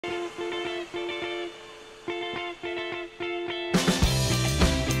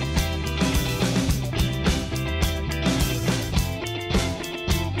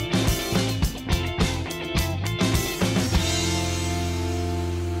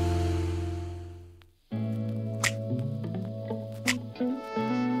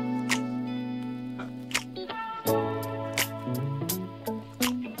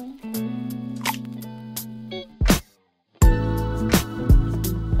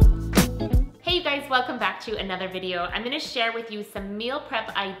welcome back to another video. I'm gonna share with you some meal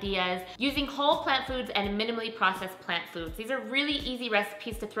prep ideas using whole plant foods and minimally processed plant foods. These are really easy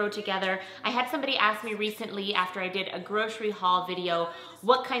recipes to throw together. I had somebody ask me recently after I did a grocery haul video,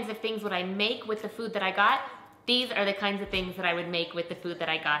 what kinds of things would I make with the food that I got? These are the kinds of things that I would make with the food that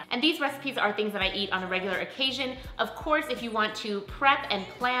I got. And these recipes are things that I eat on a regular occasion. Of course, if you want to prep and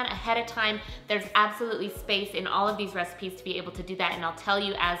plan ahead of time, there's absolutely space in all of these recipes to be able to do that, and I'll tell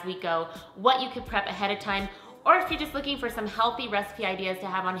you as we go what you could prep ahead of time. Or if you're just looking for some healthy recipe ideas to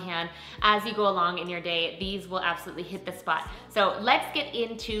have on hand as you go along in your day, these will absolutely hit the spot. So let's get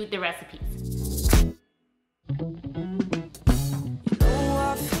into the recipes.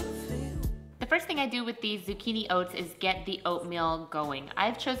 The first thing I do with these zucchini oats is get the oatmeal going.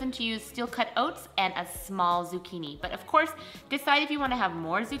 I've chosen to use steel cut oats and a small zucchini, but of course, decide if you want to have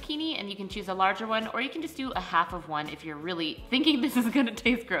more zucchini and you can choose a larger one, or you can just do a half of one if you're really thinking this is gonna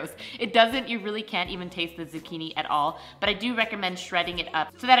taste gross. It doesn't, you really can't even taste the zucchini at all, but I do recommend shredding it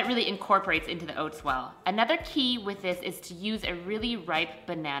up so that it really incorporates into the oats well. Another key with this is to use a really ripe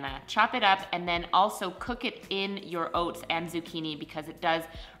banana. Chop it up and then also cook it in your oats and zucchini because it does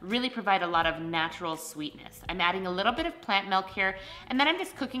really provide a lot of natural sweetness. I'm adding a little bit of plant milk here, and then I'm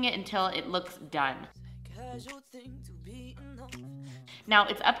just cooking it until it looks done. Now,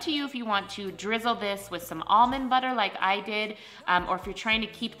 it's up to you if you want to drizzle this with some almond butter like I did, or if you're trying to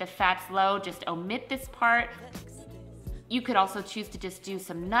keep the fats low, just omit this part. You could also choose to just do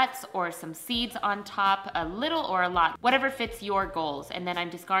some nuts or some seeds on top, a little or a lot, whatever fits your goals. And then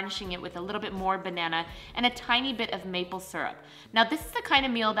I'm just garnishing it with a little bit more banana and a tiny bit of maple syrup. Now this is the kind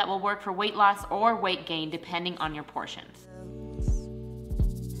of meal that will work for weight loss or weight gain depending on your portions.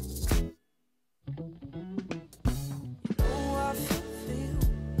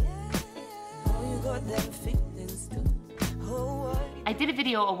 I did a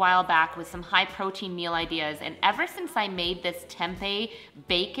video a while back with some high protein meal ideas, and ever since I made this tempeh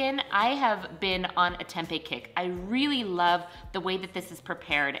bacon, I have been on a tempeh kick. I really love the way that this is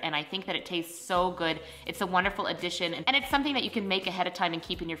prepared, and I think that it tastes so good. It's a wonderful addition, and it's something that you can make ahead of time and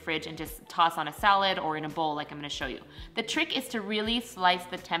keep in your fridge and just toss on a salad or in a bowl like I'm gonna show you. The trick is to really slice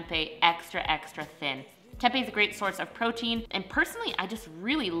the tempeh extra thin. Tempeh is a great source of protein, and personally, I just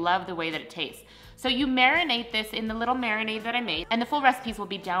really love the way that it tastes. So you marinate this in the little marinade that I made, and the full recipes will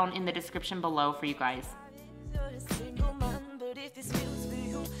be down in the description below for you guys.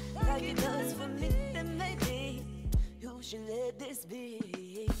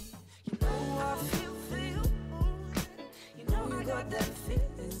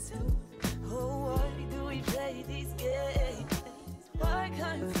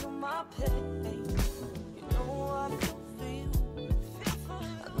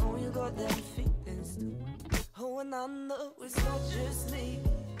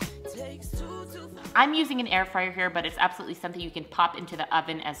 I'm using an air fryer here, but it's absolutely something you can pop into the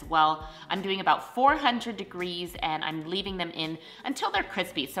oven as well. I'm doing about 400 degrees and I'm leaving them in until they're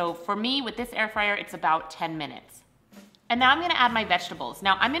crispy. So for me, with this air fryer, it's about 10 minutes. And now I'm gonna add my vegetables.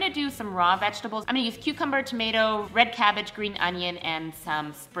 Now I'm gonna do some raw vegetables. I'm gonna use cucumber, tomato, red cabbage, green onion, and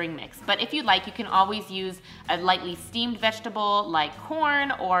some spring mix. But if you'd like, you can always use a lightly steamed vegetable like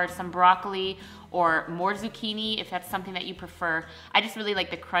corn or some broccoli or more zucchini if that's something that you prefer. I just really like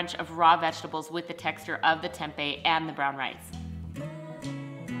the crunch of raw vegetables with the texture of the tempeh and the brown rice.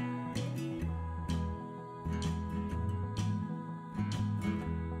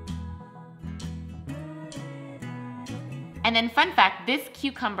 And then fun fact, this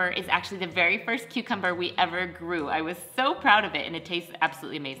cucumber is actually the very first cucumber we ever grew. I was so proud of it, and it tastes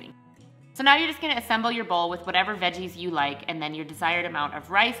absolutely amazing. So now you're just gonna assemble your bowl with whatever veggies you like, and then your desired amount of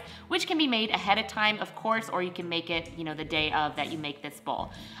rice, which can be made ahead of time, of course, or you can make it, the day of that you make this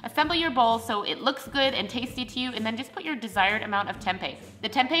bowl. Assemble your bowl so it looks good and tasty to you, and then just put your desired amount of tempeh. The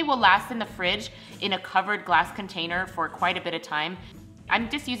tempeh will last in the fridge in a covered glass container for quite a bit of time. I'm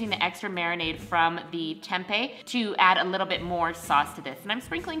just using the extra marinade from the tempeh to add a little bit more sauce to this. And I'm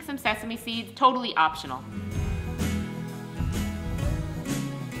sprinkling some sesame seeds, totally optional.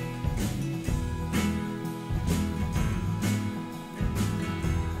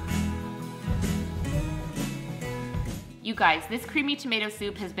 You guys, this creamy tomato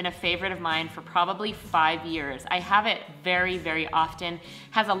soup has been a favorite of mine for probably 5 years. I have it very, very often.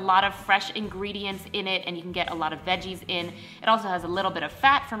 Has a lot of fresh ingredients in it, and you can get a lot of veggies in. It also has a little bit of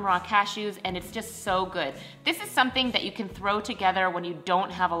fat from raw cashews, and it's just so good. This is something that you can throw together when you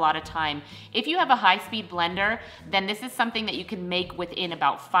don't have a lot of time. If you have a high-speed blender, then this is something that you can make within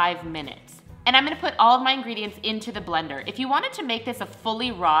about 5 minutes. And I'm gonna put all of my ingredients into the blender. If you wanted to make this a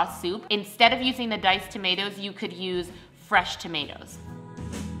fully raw soup, instead of using the diced tomatoes, you could use fresh tomatoes.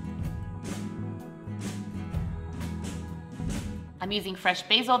 I'm using fresh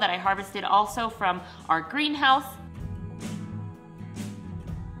basil that I harvested also from our greenhouse.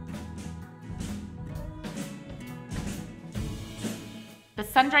 The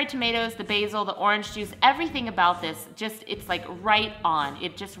sun-dried tomatoes, the basil, the orange juice, everything about this, it's like right on.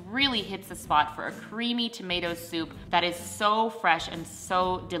 It just really hits the spot for a creamy tomato soup that is so fresh and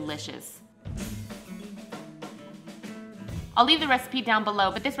so delicious. I'll leave the recipe down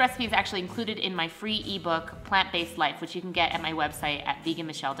below, but this recipe is actually included in my free ebook, Plant-Based Life, which you can get at my website at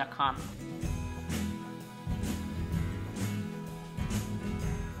veganmichele.com.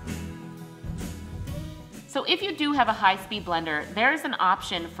 So if you do have a high-speed blender, there's an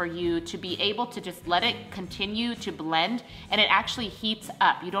option for you to be able to just let it continue to blend, and it actually heats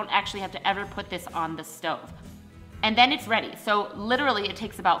up. You don't actually have to ever put this on the stove. And then it's ready. So literally it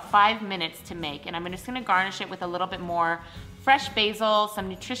takes about 5 minutes to make, and I'm just gonna garnish it with a little bit more fresh basil, some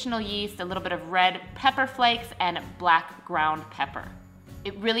nutritional yeast, a little bit of red pepper flakes, and black ground pepper.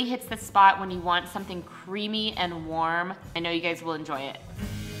 It really hits the spot when you want something creamy and warm. I know you guys will enjoy it.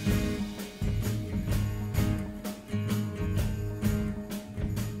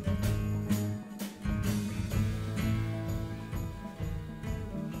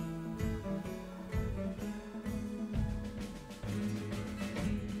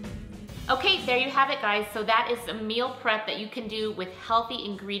 Okay, there you have it, guys. So that is a meal prep that you can do with healthy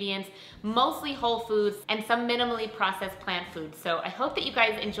ingredients, mostly whole foods, and some minimally processed plant foods. So I hope that you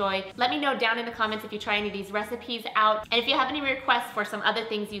guys enjoy. Let me know down in the comments if you try any of these recipes out. And if you have any requests for some other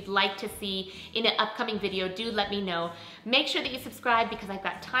things you'd like to see in an upcoming video, do let me know. Make sure that you subscribe because I've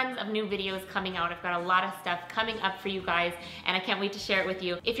got tons of new videos coming out. I've got a lot of stuff coming up for you guys, and I can't wait to share it with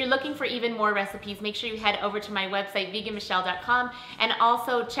you. If you're looking for even more recipes, make sure you head over to my website, veganmichele.com, and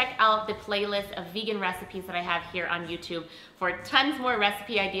also check out the playlist of vegan recipes that I have here on YouTube for tons more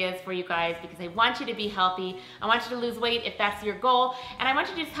recipe ideas for you guys, because I want you to be healthy. I want you to lose weight if that's your goal, and I want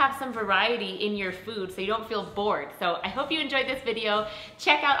you to just have some variety in your food so you don't feel bored. So I hope you enjoyed this video.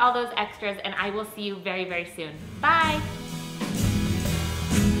 Check out all those extras, and I will see you very, very soon. Bye!